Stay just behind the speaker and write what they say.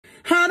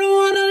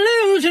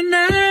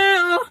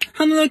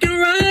looking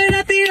right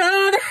at the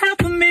other half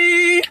of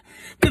me.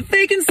 The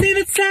vacancy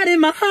that's sat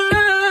in my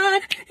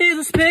heart is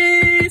a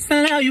space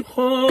that now you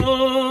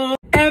hold.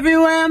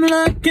 Everywhere I'm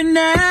looking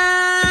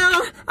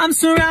now, I'm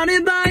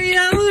surrounded by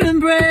your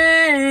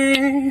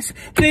embrace.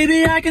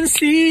 Baby, I can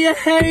see a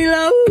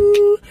halo.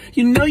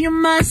 You know you're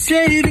my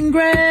saving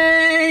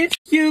grace.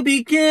 You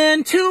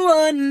begin to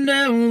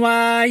wonder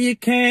why you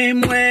came.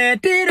 Where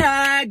did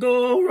I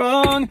go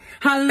wrong?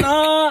 I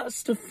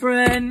lost a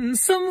friend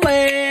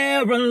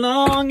somewhere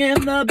along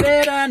in the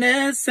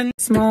bitterness. And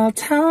small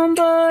town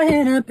boy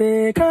in a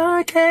big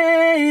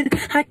arcade,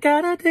 I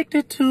got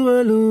addicted to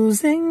a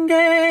losing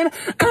game.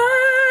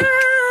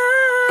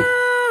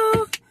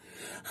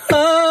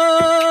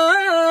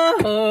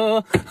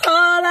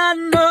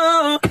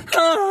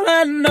 All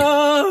I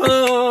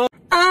know,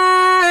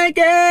 I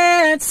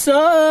get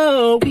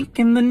so weak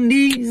in the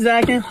knees,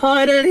 I can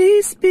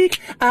hardly speak.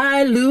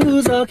 I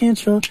lose all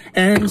control,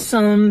 and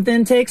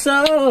something takes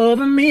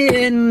over me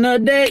in a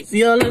daze.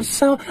 Your love's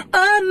so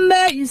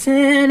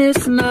amazing,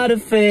 it's not a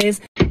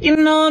phase. You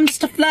know I'm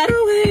just a flight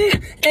away.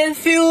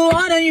 If you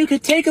wanna, you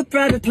could take a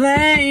private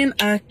plane.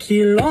 A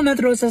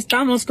kilómetros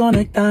estamos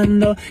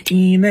conectando,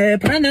 y me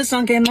prendes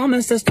aunque no me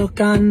estés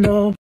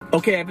tocando.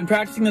 Okay, I've been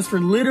practicing this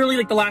for literally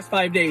like the last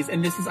 5 days,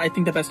 and this is, I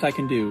think, the best I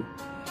can do.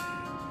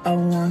 I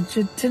want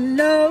you to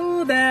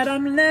know that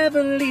I'm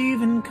never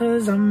leaving,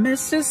 'cause I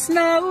miss the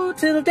snow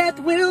till death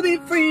will be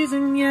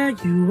freezing. Yeah,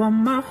 you are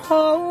my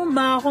home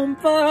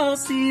for all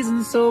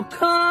seasons. So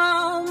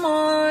come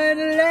on,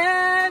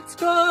 let's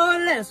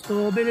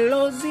go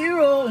below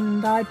zero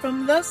and hide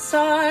from the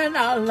sun.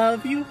 I'll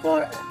love you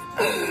forever.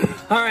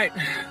 All right,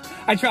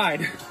 I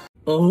tried.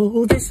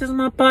 Oh, this is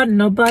my part,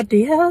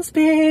 nobody else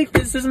speak.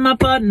 This is my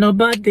part,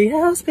 nobody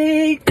else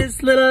speak.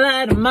 This little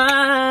light of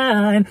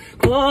mine,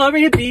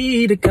 glory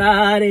be to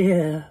God,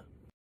 yeah.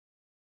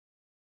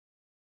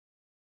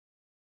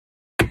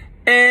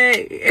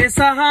 Hey, it's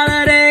a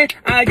holiday,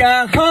 I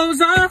got hoes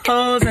on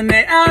hoes and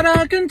they out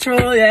of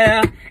control,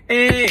 yeah.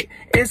 Hey,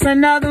 it's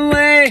another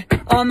way,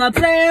 all my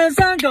players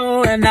on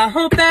go, and I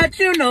hope that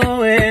you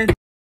know it.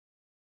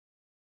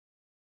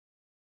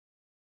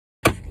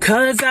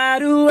 'Cause I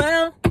do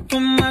well for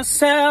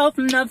myself,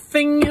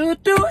 nothing you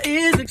do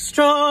is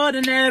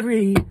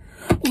extraordinary.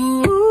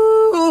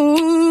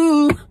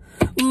 Ooh,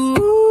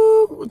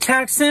 ooh,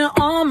 taxing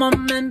on my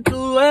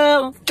mental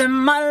health,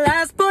 and my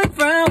last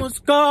boyfriend was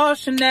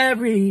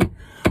cautionary.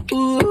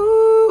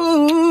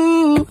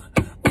 Ooh,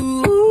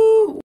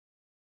 ooh.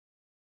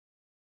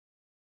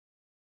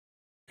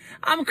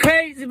 I'm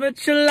crazy,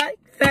 but you like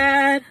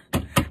that.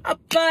 I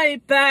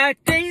bite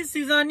back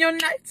daisies on your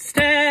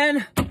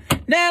nightstand.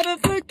 Never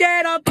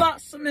forget our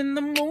blossom in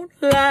the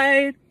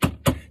moonlight.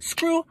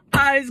 Screw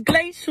eyes,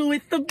 glacier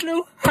with the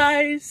blue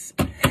eyes.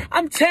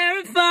 I'm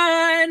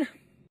terrified.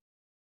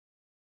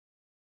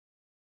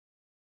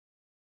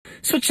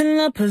 Switching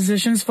up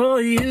positions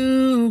for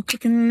you.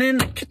 Cooking in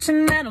the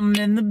kitchen and I'm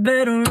in the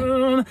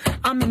bedroom.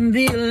 I'm in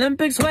the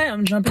Olympics where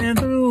I'm jumping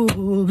through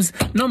hoops.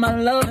 No, my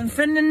love and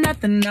friend and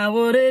nothing I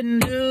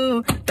wouldn't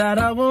do, that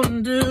I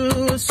won't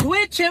do.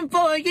 Switching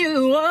for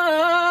you,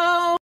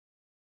 oh.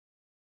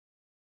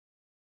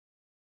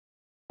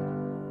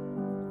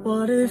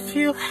 What if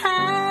you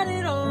had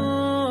it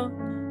all,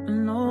 but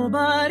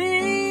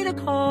nobody to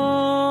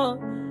call?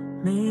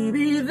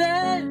 Maybe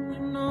then you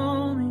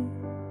know me.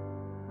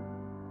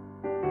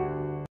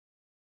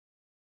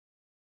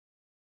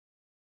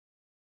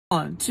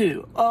 One,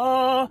 two,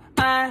 oh,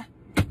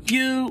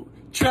 you,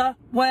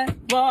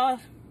 went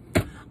off.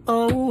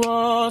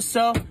 Oh,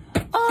 so,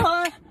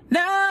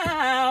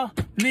 now,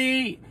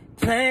 me,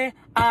 play,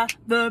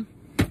 the,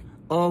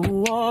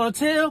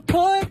 till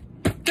put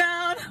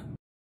down.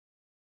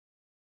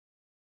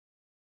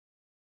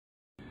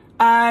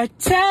 I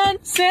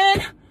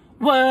tensing,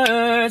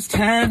 words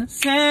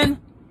tensing.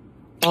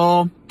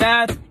 Oh,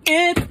 that's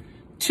it,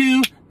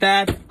 to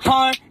that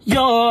heart,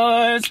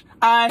 yours.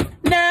 I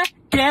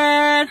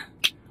naked,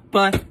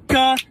 but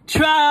gonna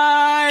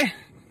try.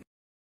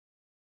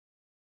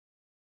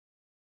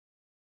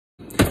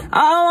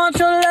 I want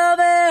your love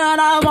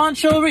and I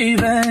want your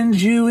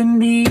revenge. You and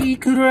me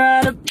could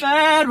write a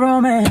bad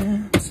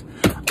romance.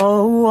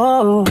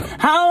 Oh,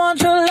 I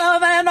want your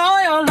love and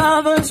all your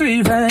lovers'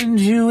 revenge.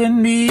 You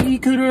and me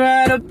could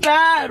write a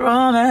bad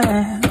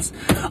romance.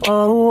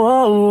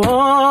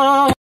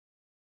 Oh.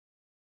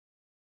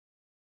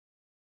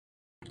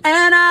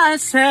 And I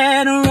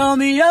said,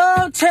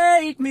 Romeo,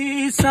 take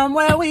me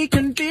somewhere we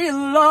can be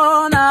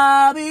alone.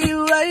 I'll be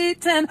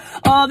waiting.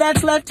 All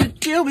that's left to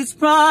do is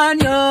run.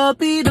 You'll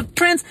be the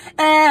prince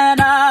and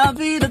I'll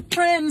be the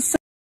princess.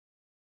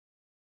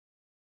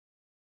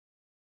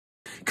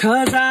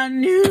 'Cause I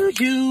knew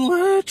you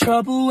were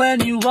trouble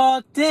when you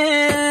walked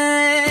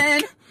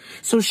in.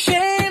 So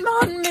shame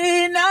on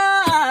me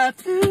now. I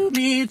flew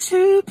me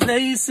to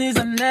places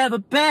I've never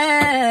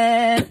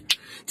been,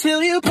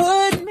 till you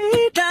put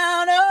me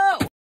down, oh.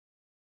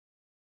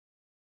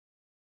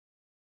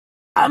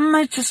 I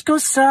might just go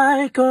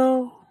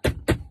psycho.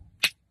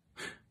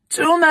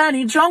 Too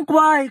many drunk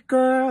white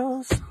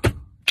girls.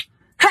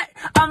 Hey,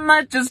 I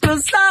might just go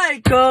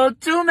psycho.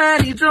 Too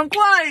many drunk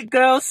white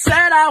girls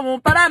said I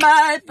won't, but I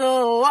might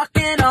though.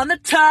 Walking on the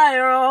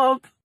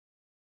tightrope.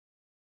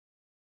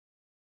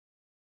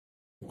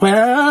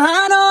 Well,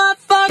 I know I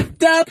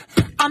fucked up.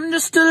 I'm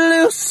just a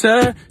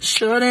loser.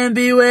 Shouldn't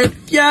be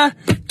with ya.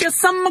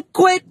 Guess I'm a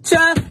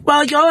quitter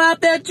while you're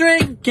out there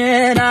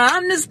drinking.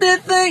 I'm just there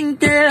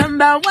thinking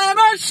about where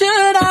I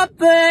should have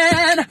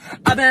been.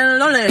 I've been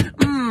lonely.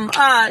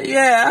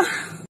 Yeah.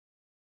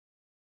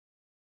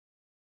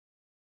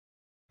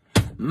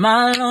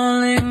 My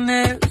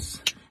loneliness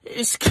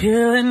is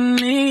killing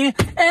me, and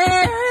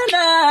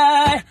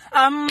I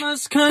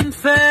must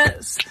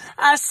confess,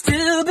 I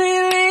still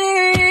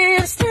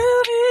believe,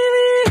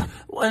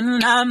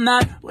 when I'm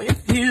not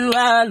with you,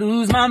 I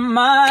lose my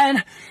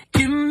mind.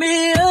 Give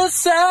me a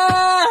sign,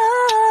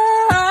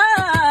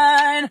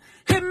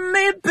 hit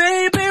me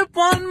baby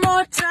one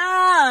more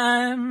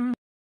time.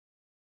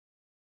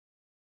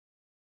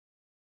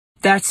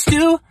 That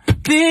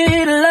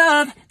stupid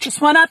love, just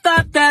when I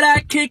thought that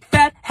I kicked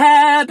that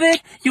habit.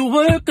 You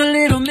work a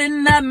little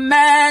midnight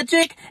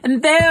magic,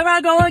 and there I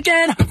go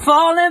again,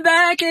 falling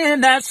back in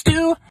that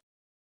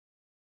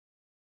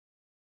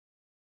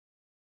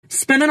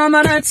Spending all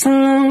my nights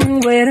alone,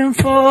 waiting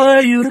for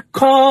you to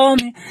call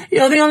me.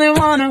 You're the only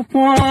one I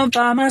want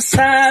by my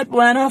side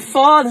when I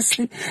fall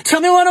asleep. Tell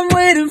me what I'm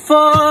waiting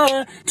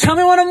for, tell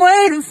me what I'm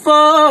waiting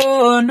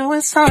for. Know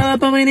it's hard,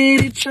 but we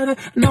need each other.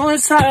 Know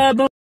it's hard,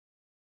 but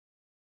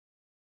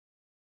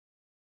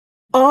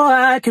oh,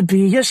 I could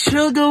be your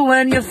sugar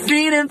when you're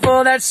feeding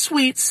for that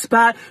sweet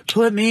spot.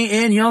 Put me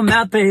in your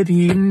mouth,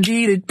 baby, and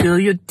eat it till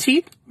your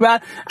teeth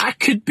rot. I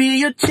could be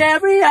your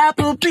cherry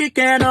apple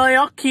pecan or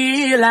your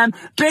key lime.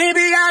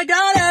 Baby, I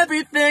got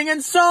everything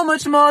and so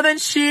much more than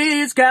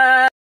she's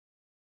got.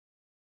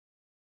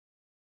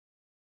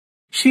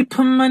 She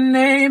put my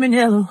name in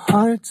yellow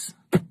hearts,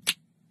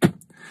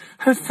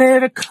 her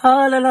favorite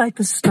color like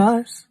the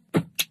stars.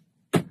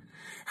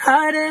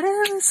 I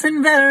didn't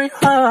listen very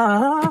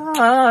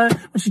hard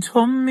when she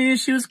told me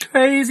she was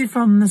crazy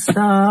from the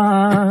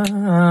start.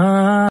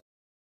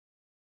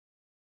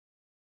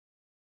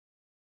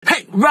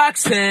 Hey,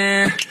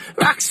 Roxanne,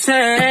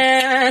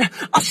 Roxanne,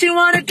 all she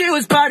wanna do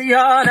is party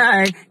all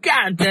night.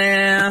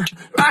 Goddamn,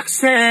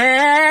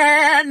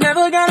 Roxanne,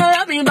 never gonna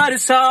love me, but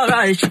it's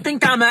alright. She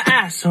think I'm an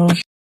asshole.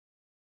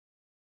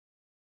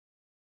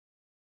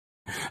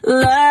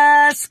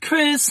 Last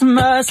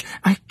Christmas,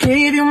 I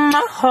gave you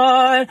my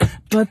heart,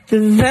 but the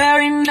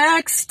very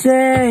next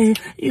day,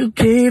 you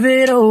gave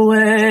it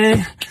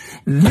away.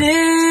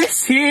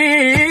 This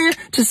year,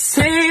 to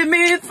save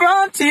me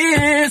from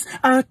tears,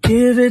 I'll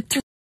give it to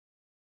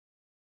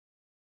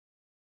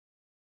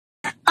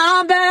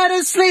I'm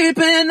better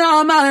sleeping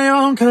on my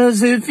own,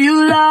 'cause if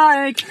you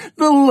like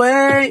the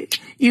way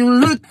you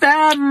look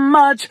that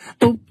much,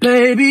 oh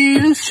baby,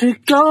 you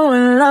should go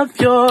and love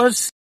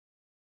yourself.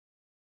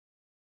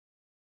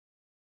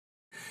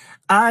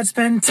 I'd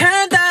spend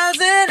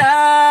 10,000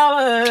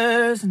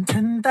 hours and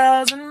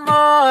 10,000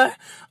 more.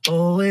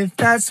 Oh, if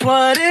that's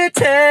what it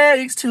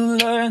takes to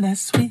learn that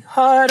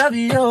sweetheart of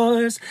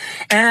yours.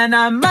 And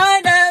I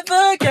might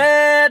never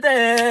get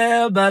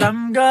there, but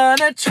I'm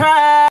gonna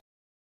try.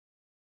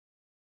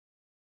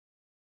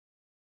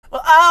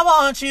 Well, I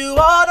want you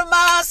all to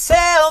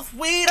myself.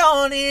 We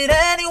don't need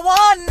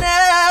anyone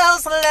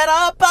else. Let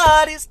our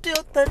bodies do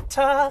the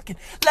talking.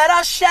 Let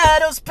our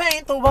shadows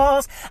paint the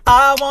walls.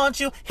 I want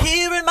you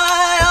here in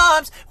my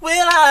arms.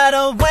 We'll hide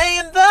away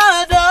in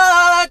the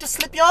dark. Just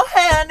slip your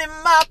hand in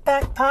my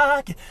back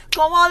pocket.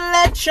 Go on,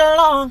 let your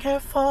long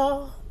hair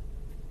fall.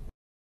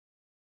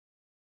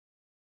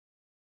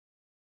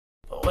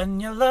 But when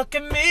you look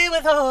at me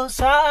with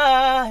those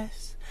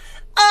eyes,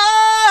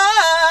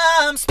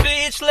 I'm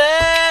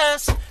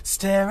speechless,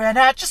 staring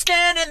at you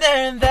standing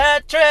there in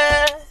that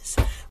dress.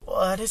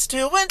 What it's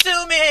doing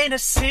to me ain't a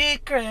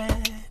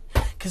secret,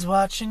 'cause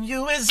watching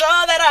you is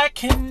all that I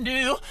can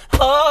do.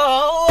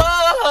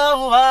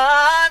 Oh,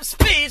 I'm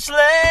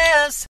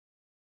speechless.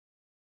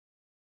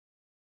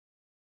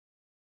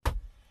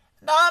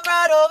 And I'm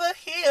right over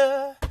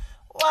here.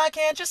 Why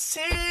can't you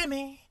see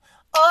me?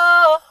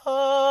 Oh,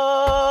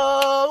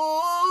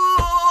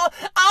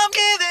 I'm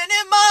giving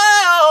it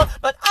my all,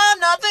 but I'm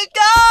not the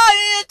guy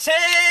you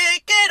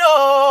take it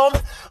home.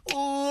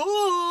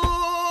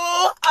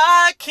 Ooh,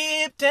 I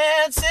keep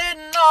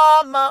dancing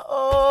on my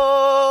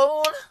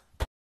own.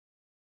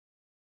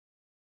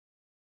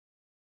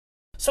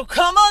 So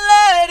come on,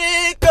 let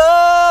it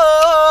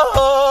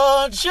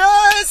go,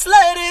 just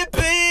let it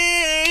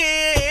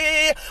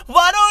be.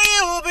 Why don't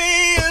you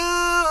be you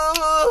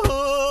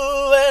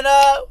and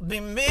I'll be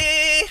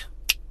me?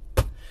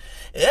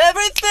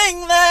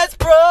 Everything that's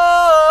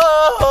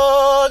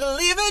broke,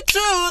 leave it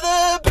to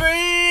the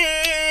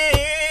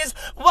breeze.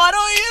 Why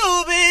don't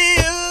you be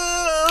you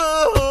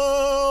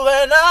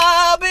and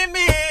I'll be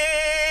me,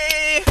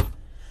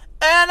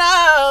 and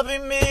I'll be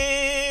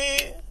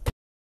me.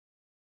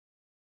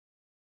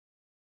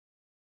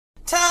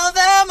 Tell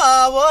them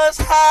I was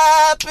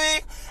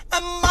happy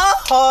and my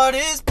heart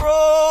is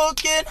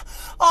broken.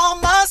 All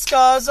my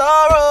scars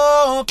are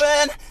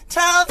open.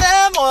 Tell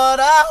them what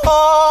I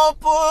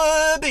hope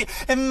would be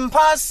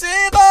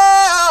impossible,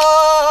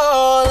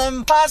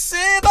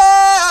 impossible,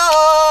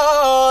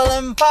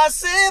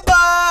 impossible,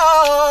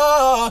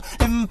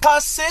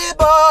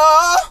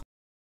 impossible.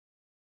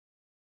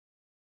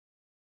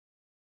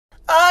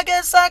 I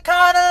guess I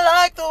kinda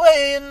like the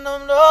way you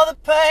numbed all the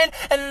pain.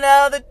 And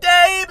now the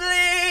day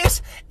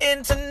bleeds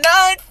into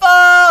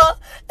nightfall,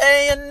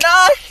 and you're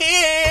not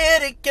here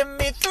to get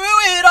me through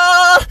it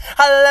all.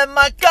 I let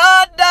my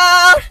guard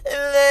down,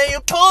 and then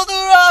you pulled the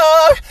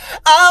rug.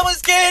 I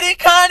was getting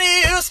kinda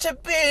used to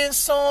being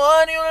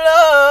someone you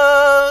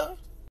loved.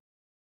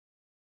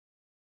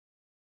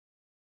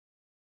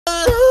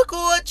 Look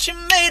what you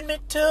made me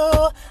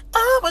do.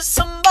 I was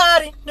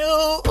somebody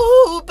new.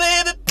 Ooh,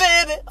 baby,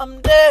 baby,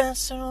 I'm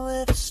dancing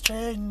with a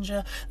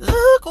stranger.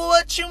 Look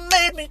what you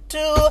made me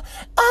do.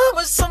 I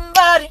was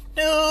somebody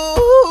new.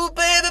 Ooh,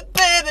 baby,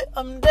 baby,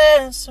 I'm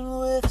dancing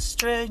with a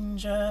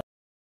stranger.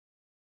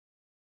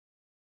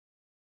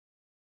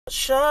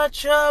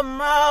 Shut your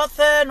mouth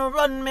and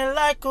run me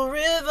like a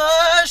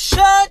river.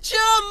 Shut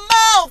your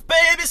mouth,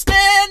 baby,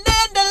 stand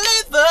and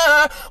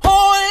deliver.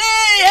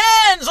 Holy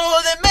hands,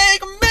 oh, they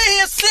make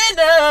me a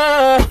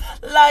sinner.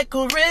 Like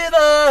a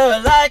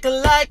river, like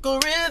a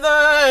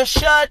river.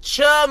 Shut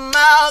your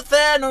mouth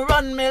and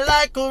run me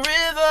like a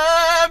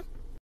river.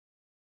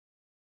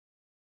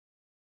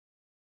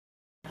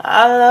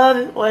 I love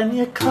it when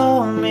you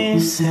call me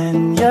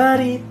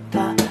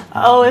señorita.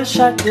 I wish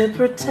I could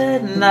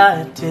pretend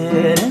I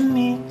didn't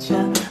meet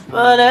ya,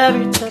 but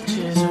every touch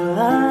is a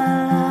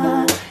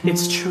lie.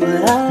 It's true,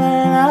 la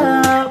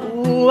la la.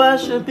 Ooh, I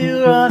should be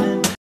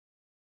running.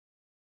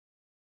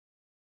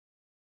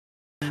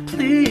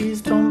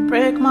 Please don't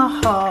break my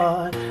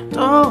heart,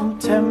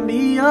 don't tear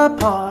me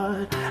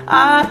apart.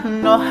 I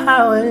know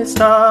how it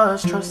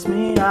starts, trust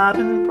me, I've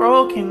been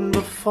broken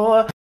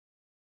before.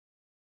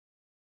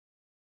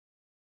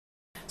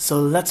 So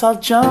let's all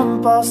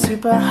jump all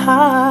super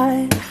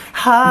high,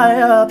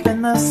 high up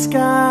in the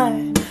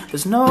sky.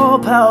 There's no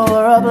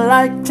power up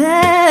like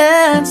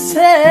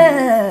dancing.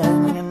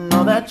 You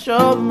know that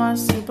you're my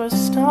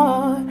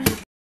superstar.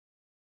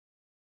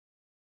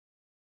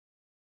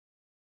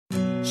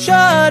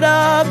 Shut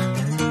up,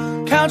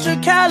 count your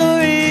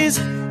calories.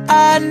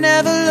 I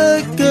never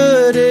look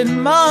good in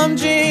mom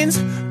jeans.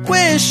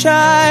 Wish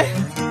I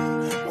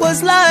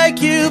was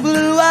like you,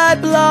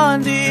 blue-eyed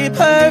blondie,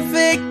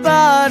 perfect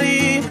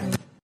body.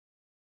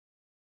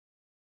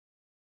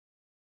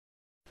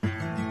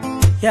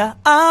 Yeah,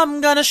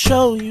 I'm gonna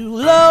show you,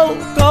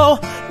 loco,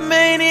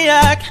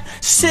 maniac,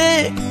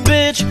 sick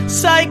bitch,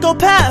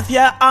 psychopath.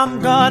 Yeah, I'm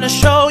gonna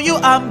show you,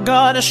 I'm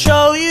gonna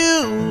show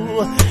you.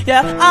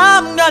 Yeah,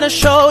 I'm gonna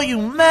show you,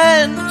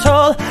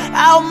 mental,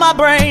 out my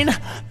brain,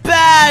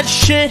 bad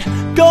shit,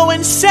 go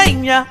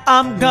insane. Yeah,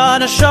 I'm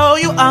gonna show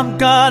you, I'm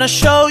gonna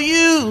show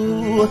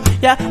you.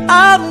 Yeah,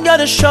 I'm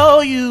gonna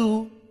show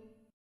you.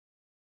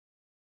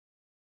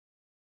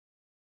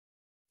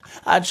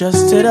 I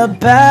just did a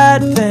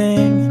bad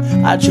thing,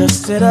 I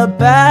just did a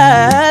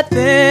bad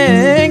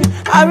thing.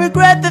 I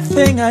regret the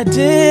thing I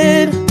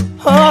did,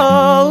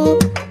 oh.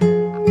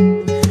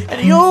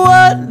 And you're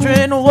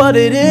wondering what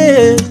it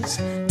is.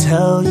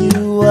 Tell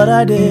you what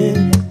I did,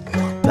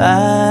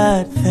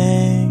 bad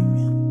thing.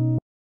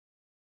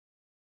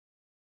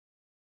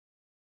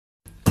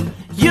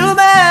 You've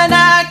been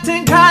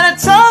acting kinda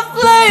tough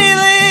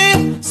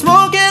lately,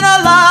 smoking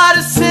a lot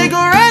of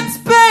cigarettes,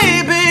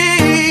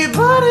 baby.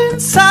 But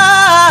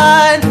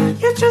inside,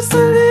 you're just a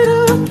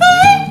little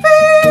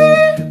baby.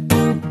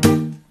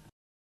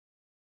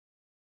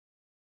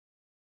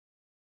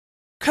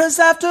 'Cause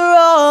after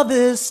all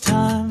this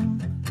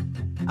time,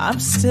 I'm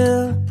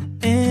still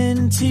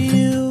into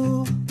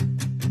you.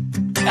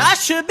 I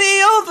should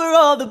be over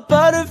all the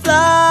butterflies,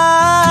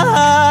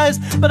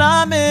 but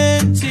I'm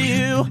into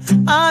you,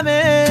 I'm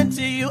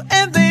into you.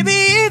 And baby,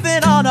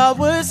 even on our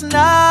worst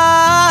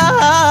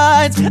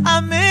nights,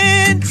 I'm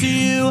into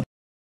you.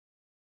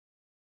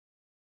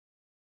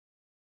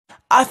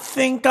 I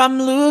think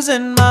I'm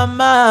losing my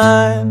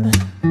mind,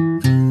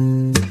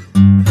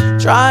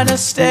 trying to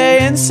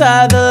stay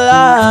inside the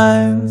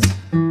lines.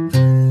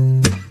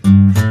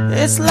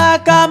 It's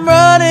like I'm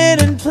running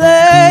in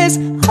place.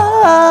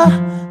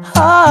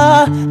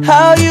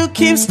 How you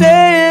keep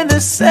staying the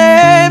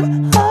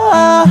same.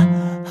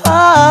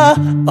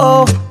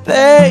 Oh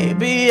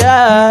baby,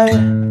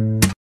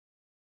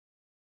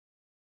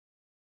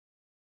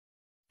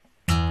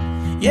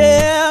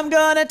 yeah, I'm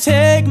gonna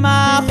take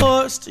my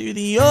horse to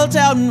the old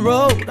town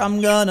road. I'm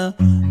gonna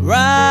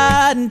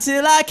ride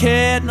until I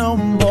can't no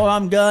more.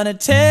 I'm gonna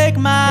take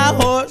my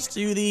horse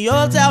to the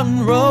old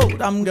town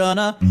road. I'm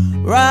gonna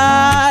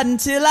ride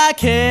until I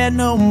can't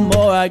no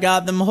more. I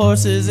got them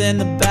horses in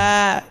the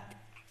back,